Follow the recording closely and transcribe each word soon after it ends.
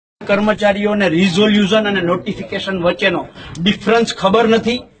કર્મચારીઓને રિઝોલ્યુશન અને નોટિફિકેશન વચ્ચેનો ડિફરન્સ ખબર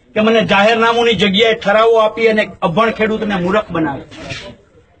નથી કે મને જાહેરનામુની જગ્યાએ ઠરાવો આપી અને અભણ ખેડૂતને મૂર્ખ બનાવે.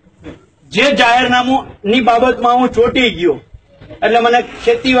 જે જાહેરનામુની બાબતમાં હું ચોંટી ગયો એટલે મને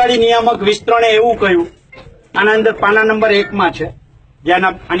ખેતીવાડી નિયામક વિસ્તરણે એવું કહ્યું, આના અંદર પાના નંબર 1 માં છે, જ્યાં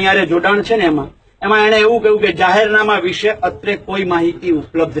આની હારે જોડાણ છે ને એમાં એણે એવું કહ્યું કે જાહેરનામા વિશે અત્રે કોઈ માહિતી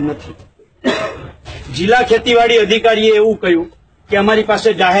ઉપલબ્ધ નથી. જિલ્લા ખેતીવાડી અધિકારીએ એવું કહ્યું કે અમારી પાસે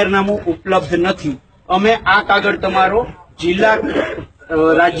જાહેરનામું ઉપલબ્ધ નથી, અમે આ કાગળ તમારો જિલ્લા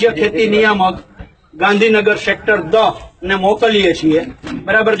રાજ્ય ખેતી નિયામક ગાંધીનગર સેક્ટર 10 ને મોકલીએ છીએ.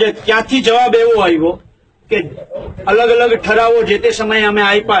 બરાબર છે. ત્યાંથી જવાબ એવો આવ્યો કે અલગ અલગ ઠરાવો જે તે સમયે અમે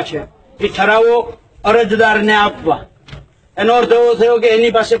આપ્યા છે એ ઠરાવો અરજદારને આપવા. એનો અર્થ એવો થયો કે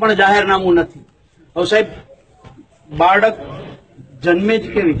એની પાસે પણ જાહેરનામું નથી. હવે સાહેબ, બાળક જન્મે જ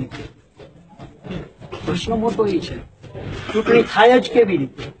કેવી રીતે? પ્રશ્ન મોટો એ છે. ચૂંટણી થાય જ કેવી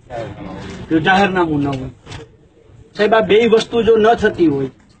રીતે જો જાહેરનામું ન હોય? સાહેબ, આ બે વસ્તુ જો ન થતી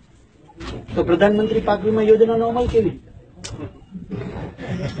હોય તો પ્રધાનમંત્રી પાક વીમા યોજનાનો અમલ કેવી રીતે?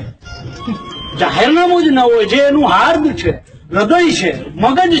 જાહેરનામું જ ન હોય, જે એનું હાર્દ છે, હૃદય છે,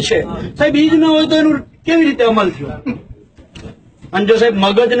 મગજ છે, સાહેબ એ જ ન હોય તો એનું કેવી રીતે અમલ થયો? અને જો સાહેબ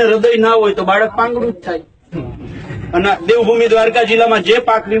મગજ ને હૃદય ના હોય તો બાળક પાંગડું જ થાય. અને દેવભૂમિ દ્વારકા જિલ્લામાં જે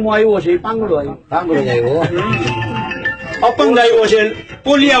પાક વીમો આવ્યો છે એ પાંગડો આવ્યો, અપંગ આવ્યો છે,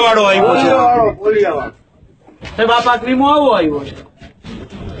 પોલિયા વાળો આવ્યો છે. સાહેબ, આ પાક વીમો આવો આવ્યો છે.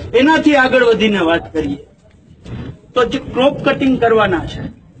 એનાથી આગળ વધીને વાત કરીએ તો જે ક્રોપ કટિંગ કરવાના છે,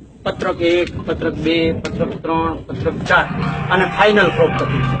 પત્રક 1, પત્રક 2, પત્રક 3, પત્રક 4 અને ફાઇનલ ક્રોપ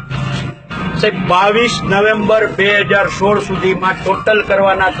કટિંગ, સાહેબ 22 નવેમ્બર 2016 સુધીમાં ટોટલ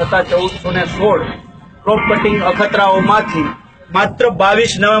કરવાના થતા 1416 ક્રોપ કટિંગ અખતરાઓમાંથી માત્ર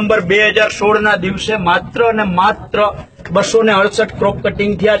 22 નવેમ્બર 2016 ના દિવસે માત્ર અને માત્ર 268 ક્રોપ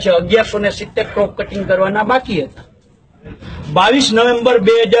કટિંગ થયા છે. 1170 ક્રોપ કટિંગ કરવાના બાકી હતા. 22 નવેમ્બર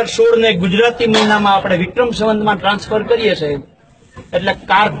 2016 ને ગુજરાતી મહિનામાં આપણે વિક્રમ સંવતમાં ટ્રાન્સફર કરીએ સાહેબ, એટલે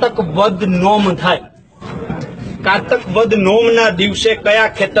કારતક વદ નોમ થાય. કારતક વદ નોમના દિવસે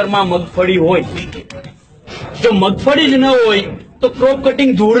કયા ખેતરમાં મગફળી હોય? જો મગફળી જ ન હોય તો ક્રોપ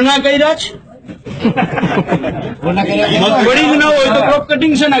કટિંગ ધૂળના કર્યા છે? મગફળી જ ન હોય તો ક્રોપ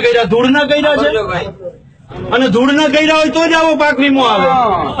કટિંગ છે ના કર્યા? ધૂળના કર્યા છે. અને ધૂળના કર્યા હોય તો જ આવો પાક વીમો આવે,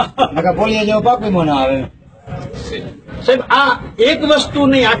 પોલિયા જેવો પાક વીમો ના આવે. સાહેબ, આ એક વસ્તુ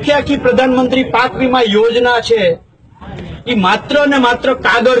નહીં, આખી પ્રધાનમંત્રી પાક વીમા યોજના છે એ માત્ર ને માત્ર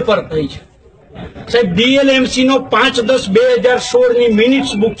કાગળ પર થઈ છે. સાહેબ, ડીએલએમસી નો 5/10/2016 ની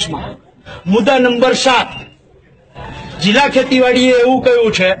મિનિટ્સ બુક્સમાં મુદ્દા નંબર 7 જિલ્લા ખેતીવાડીએ એવું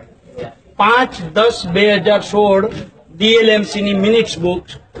કહ્યું છે, 5/10/2016 ડીએલએમસી ની મિનિટ્સ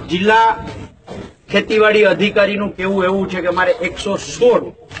બુક્સ, જિલ્લા ખેતીવાડી અધિકારીનું કેવું એવું છે કે મારે 116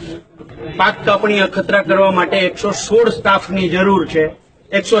 પાક કાપણી અખતરા કરવા માટે 116 સ્ટાફની જરૂર છે.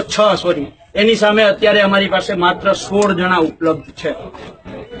 106 સોરી, એની સામે અત્યારે અમારી પાસે માત્ર 16 જણા ઉપલબ્ધ છે.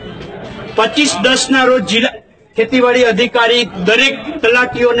 25/10 ના રોજ જિલ્લા ખેતીવાડી અધિકારી દરેક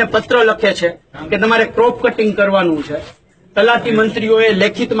તલાટીઓને પત્ર લખે છે કે તમારે ક્રોપ કટિંગ કરવાનું છે. તલાટી મંત્રીઓએ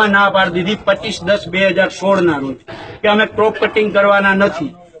લેખિતમાં ના પાડી દીધી 25/10/2016 ના રોજ કે અમે ક્રોપ કટિંગ કરવાના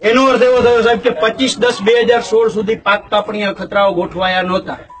નથી. એનો અર્થ એવો થયો સાહેબ કે 25/10/2016 સુધી પાક કાપણી અખતરાઓ ગોઠવાયા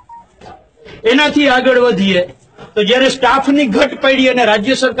નહોતા. એનાથી આગળ વધીએ તો જયારે સ્ટાફની ઘટ પડી અને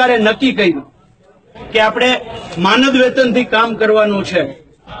રાજ્ય સરકારે નક્કી કર્યું કે આપણે માનદ વેતનથી કામ કરવાનું છે,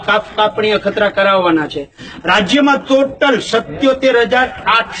 કાપણી અખતરા કરાવવાના છે, રાજ્યમાં ટોટલ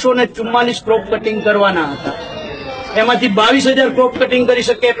 77,844 ક્રોપ કટિંગ કરવાના હતા. એમાંથી 22,000 ક્રોપ કટિંગ કરી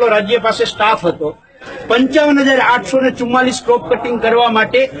શકે એટલો રાજ્ય પાસે સ્ટાફ હતો. 55,844 ક્રોપ કટિંગ કરવા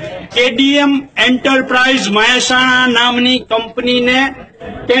માટે કેડીએમ એન્ટરપ્રાઇઝ મહેસાણા નામની કંપનીને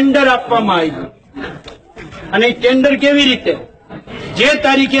ટેન્ડર આપવામાં આવ્યું. અને એ ટેન્ડર કેવી રીતે? જે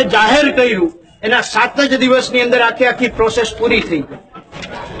તારીખે જાહેર કર્યું એના 7 જ દિવસની અંદર આખી પ્રોસેસ પૂરી થઈ ગઈ.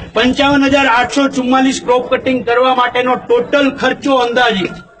 55,844 ક્રોપ કટિંગ કરવા માટેનો ટોટલ ખર્ચો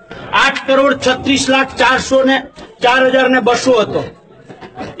અંદાજિત 8,36,04,0200 હતો.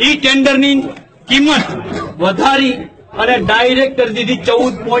 ઈ ટેન્ડરની કિંમત વધારી અને ડાયરેક્ટ કરી દીધી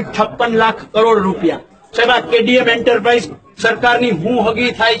 14.56 લાખ કરોડ રૂપિયા. સાહેબ, આ કેડીએમ એન્ટરપ્રાઇઝ સરકારની હું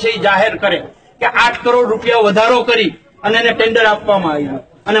હગી થાય છે એ જાહેર કરે કે 8 કરોડ રૂપિયા વધારો કરી અને એને ટેન્ડર આપવામાં આવ્યું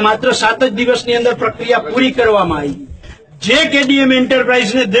અને માત્ર 7 જ દિવસની અંદર પ્રક્રિયા પૂરી કરવામાં આવી. જે કેડીએમ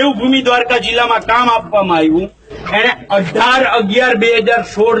એન્ટરપ્રાઇઝને દેવભૂમિ દ્વારકા જિલ્લામાં કામ આપવામાં આવ્યું એને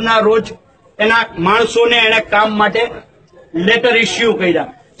 18/11/2016 ના રોજ એના માણસોને એને કામ માટે લેટર ઇસ્યુ કર્યા.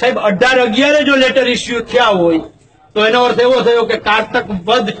 સાહેબ, 18/11 જો લેટર ઇસ્યુ થયા હોય તો એનો અર્થ એવો થયો કે કારતક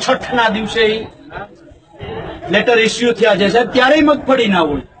વદ 6 ના દિવસે લેટર ઇસ્યુ થયા છે. સાહેબ, ત્યારેય મગફળી ના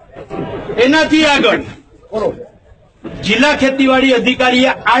હોય. એનાથી આગળ જિલ્લા ખેતીવાડી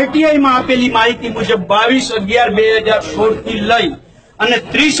અધિકારીએ આરટીઆઈમાં આપેલી માહિતી મુજબ 22/11/2016 થી લઈ અને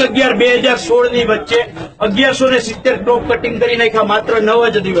 30/11/2016 ની વચ્ચે 1170 ક્રોપ કટિંગ કરી નાખ્યા માત્ર 9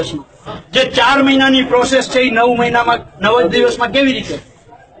 જ દિવસમાં. જે 4 મહિનાની પ્રોસેસ છે એ 9 મહિનામાં 9 જ દિવસમાં કેવી રીતે?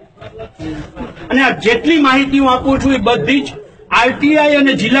 અને આ જેટલી માહિતી હું આપું છું એ બધી જ આરટીઆઈ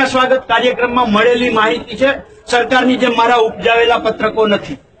અને જિલ્લા સ્વાગત કાર્યક્રમમાં મળેલી માહિતી છે. સરકારની જેમ મારા ઉપજાવેલા પત્રકો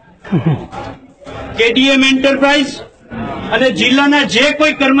નથી. કેડીએમ એન્ટરપ્રાઇઝ અને જિલ્લાના જે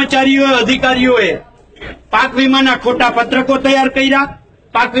કોઈ કર્મચારીઓ અધિકારીઓએ પાક વીમાના ખોટા પત્રકો તૈયાર કર્યા,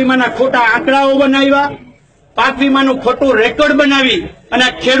 પાક વીમાના ખોટા આંકડાઓ બનાવ્યા, પાક વીમાનું ખોટું રેકોર્ડ બનાવી અને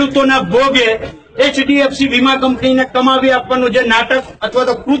ખેડૂતોના ભોગે એચડીએફસી વીમા કંપનીને કમાવી આપવાનું જે નાટક અથવા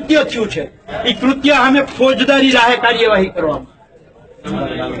તો કૃત્ય થયું છે એ કૃત્ય સામે ફોજદારી રાહે કાર્યવાહી કરવામાં.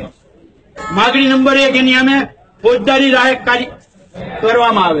 માગણી નંબર 1 એની સામે ફોજદારી રાહે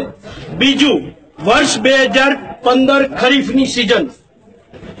કરવામાં આવે. બીજું, વર્ષ 2015 ખરીફની સિઝન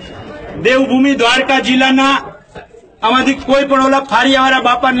દેવભૂમિ દ્વારકા જિલ્લાના આમાંથી કોઈ પણ ઓલા ફારિયાવાળા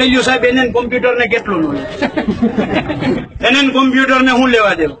બાપાને લઈ લ્યો સાહેબ, એને કોમ્પ્યુટરને કેટલું નોલેજ? એને કોમ્પ્યુટરને હું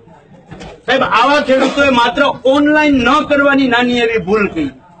લેવા દેવું? સાહેબ, આવા ખેડૂતોએ માત્ર ઓનલાઈન ન કરવાની નાની એવી ભૂલ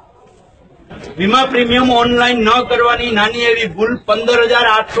કરી. વીમા પ્રીમિયમ ઓનલાઈન ન કરવાની નાની એવી ભૂલ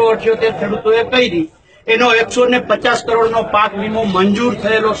 15,878 ખેડૂતોએ કરી. એનો 150 કરોડનો પાક વીમો મંજૂર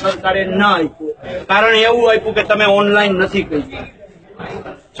થયેલો સરકારે ન આપ્યો. કારણ એવું આપ્યું કે તમે ઓનલાઈન નથી કરી.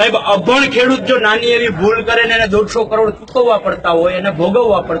 સાહેબ, અભણ ખેડૂત જો નાની એવી ભૂલ કરે ને એને 150 કરોડ ચૂકવવા પડતા હોય, એને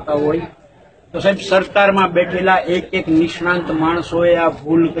ભોગવવા પડતા હોય, તો સાહેબ સરકારમાં બેઠેલા એક નિષ્ણાંત માણસોએ આ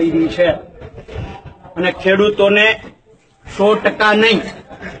ભૂલ કરી છે. અને ખેડૂતોને 100% નહીં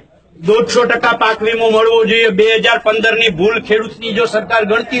 150% પાક વીમો મળવો જોઈએ. 2015ની ભૂલ ખેડૂતની જો સરકાર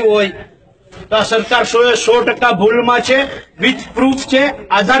ગણતી હોય તો આ સરકાર 100% ભૂલમાં છે. વિથ પ્રૂફ છે,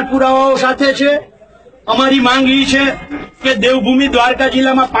 આધાર પુરાવાઓ સાથે છે. અમારી માંગ એ છે કે દેવભૂમિ દ્વારકા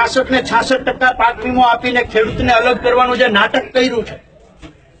જિલ્લામાં 65 ને 66% પાક વીમો આપીને ખેડૂતને અલગ કરવાનું જે નાટક કર્યું છે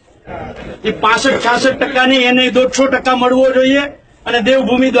એ 65-66% નહીં, એને 150% મળવો જોઈએ. અને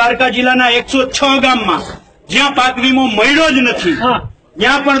દેવભૂમિ દ્વારકા જિલ્લાના 106 ગામમાં જ્યાં પાક વીમો મળ્યો જ નથી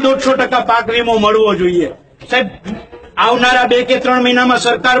ત્યાં પણ 150% પાક વીમો મળવો જોઈએ. સાહેબ, આવનારા 2 કે 3 મહિનામાં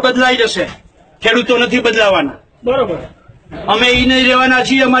સરકાર બદલાઈ જશે, ખેડૂતો નથી બદલાવાના. બરોબર, અમે એ નહીં રહેવાના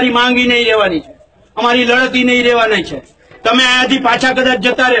છીએ. અમારી માંગ એ નહીં રહેવાની છે, અમારી લડત એ નહીં રહેવાની છે. તમે અહીંયાથી પાછા કદાચ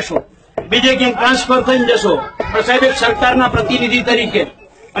જતા રહેશો, બીજે ક્યાંક ટ્રાન્સફર થઈને જશો, પણ સાહેબ એક સરકારના પ્રતિનિધિ તરીકે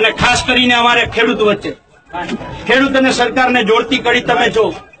અને ખાસ કરીને અમારે ખેડૂત વચ્ચે ખેડૂત અને સરકારને જોડતી કડી તમે જો.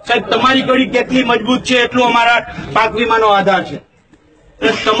 સાહેબ, તમારી કડી કેટલી મજબૂત છે એટલું અમારા પાક વીમાનો આધાર છે.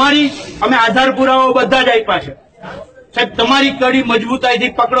 તમારી અમે આધાર પુરાવાઓ બધા જ આપ્યા છે. સાહેબ, તમારી કડી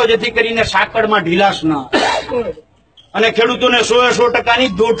મજબૂતાઈથી પકડો જેથી કરીને સાંકળમાં ઢીલાશ ન આવે અને ખેડૂતોને 100% ની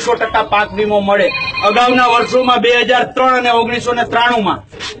 150% પાક વીમો મળે. અગાઉના વર્ષોમાં 2003 અને 1993માં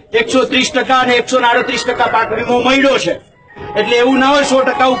 130% અને 138% પાક વીમો મળ્યો છે. એટલે એવું ના હોય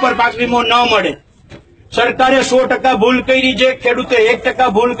 100% ઉપર પાક વીમો ન મળે. સરકારે 100% ભૂલ કરી છે, ખેડૂતે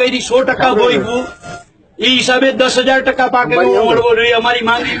 1% ભૂલ કરી, 100% ભોગવું એ હિસાબે 10,000% પાક વીમો મળવો જોઈએ. અમારી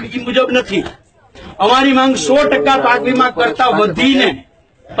માંગ એ મુજબ નથી. અમારી માંગ 100% પાક વીમા કરતા વધીને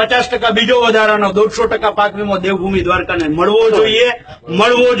 50% બીજો વધારાનો 150% પાક વીમો દેવભૂમિ દ્વારકાને મળવો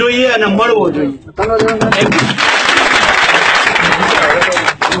જોઈએ અને મળવો જોઈએ.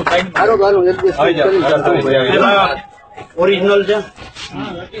 ઓરિજિનલ છે.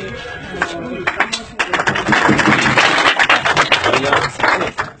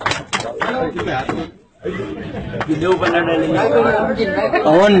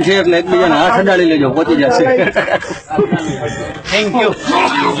 પવન છે એટલે એકબીજાને હાથ અડાડી લેજો, પહોંચી જશે. Thank you.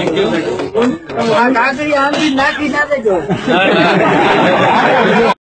 કાકડી આંગળી નાખી ના દેજો.